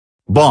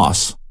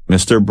Boss,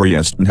 Mr.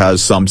 Bruceton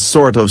has some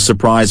sort of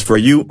surprise for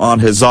you on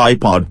his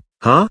iPod.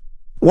 Huh?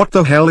 What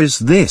the hell is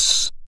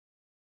this?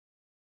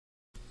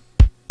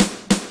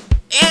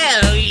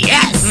 Oh,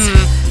 yes!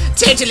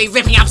 Totally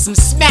ripping up some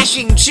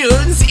smashing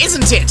tunes,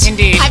 isn't it?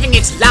 Indeed. Having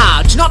it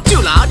large, not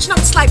too large, not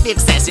slightly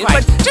excessive,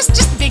 Right. but just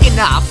big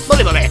enough.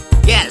 Bully.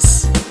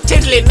 Yes.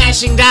 Totally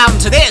mashing down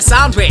to this,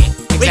 aren't we?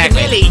 We can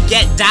Exactly. really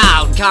get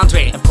down, can't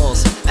we? Of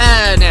course.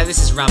 Oh, no, this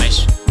is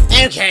rubbish.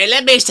 Okay,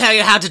 let me tell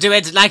you how to do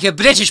it like a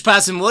British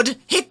person would.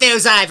 Hit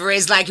those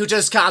ivories like you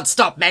just can't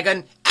stop,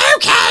 Megan.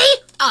 Okay,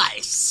 I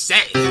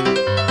say.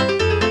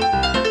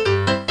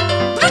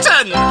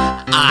 Britain!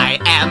 I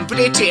am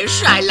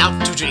British. I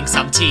love to drink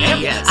some tea. Oh,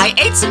 yes. I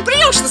ate some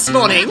brioche this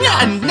morning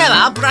and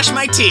never brush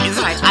my teeth.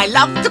 Right. I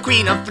love the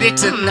Queen of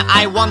Britain.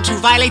 I want to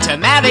violate her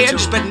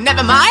marriage, but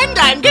never mind.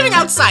 I'm going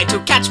outside to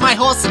catch my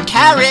horse and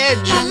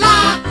carriage. La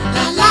la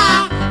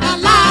la la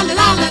la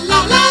la la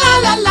la la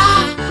la la la.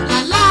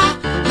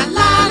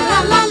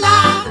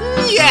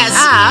 Yes,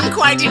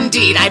 quite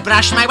indeed. I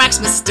brush my wax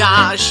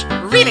moustache.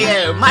 Really,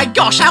 oh my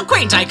gosh, how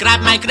quaint. I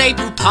grab my grey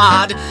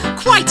poupard.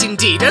 Quite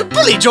indeed, oh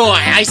bully joy.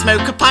 I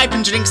smoke a pipe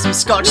and drink some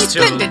scotch.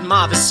 Splendid,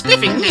 marvellous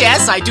spliffing.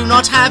 Yes, I do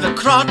not have a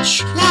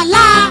crotch. La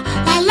la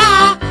la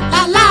la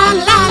la la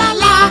la la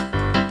la.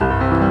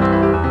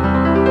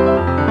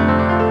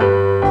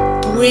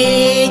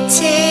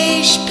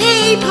 British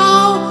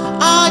people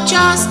are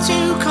just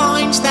too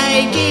kind.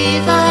 They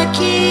give a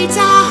kid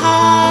a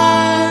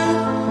home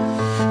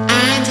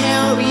and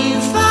help you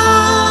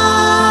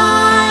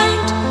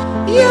find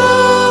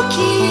your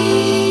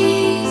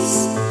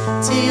keys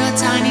to your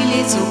tiny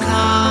little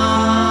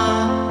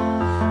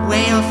car,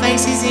 where your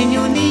face is in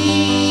your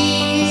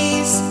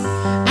knees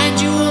and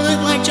you all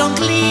look like John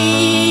Cleese.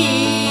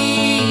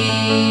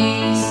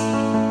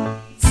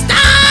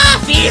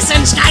 Starfies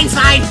and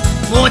Steinswein,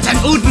 Mord and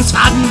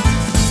Udensfaden.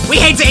 We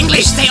hate the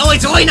English, they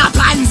always ruin our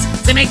plans.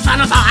 They make fun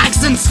of our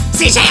accents.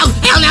 Say hail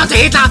now to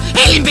Hitler,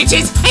 hail him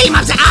bitches, hail him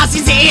up the ass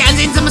in the ear and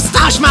in the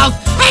moustache mouth.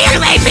 Hail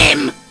rape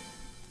him!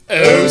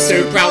 Oh,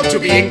 so proud to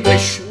be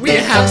English. We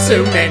have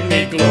so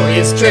many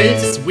glorious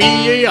traits.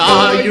 We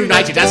are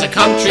united as a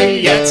country,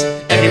 yet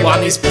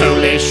everyone is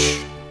Polish.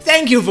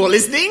 Thank you for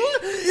listening.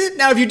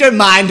 Now if you don't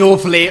mind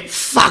awfully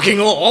fucking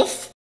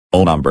off.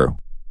 O number.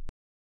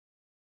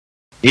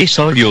 It's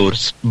all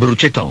yours,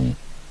 Bruceton.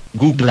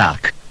 Good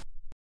luck.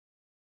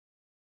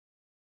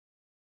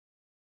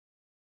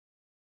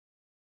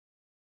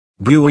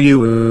 You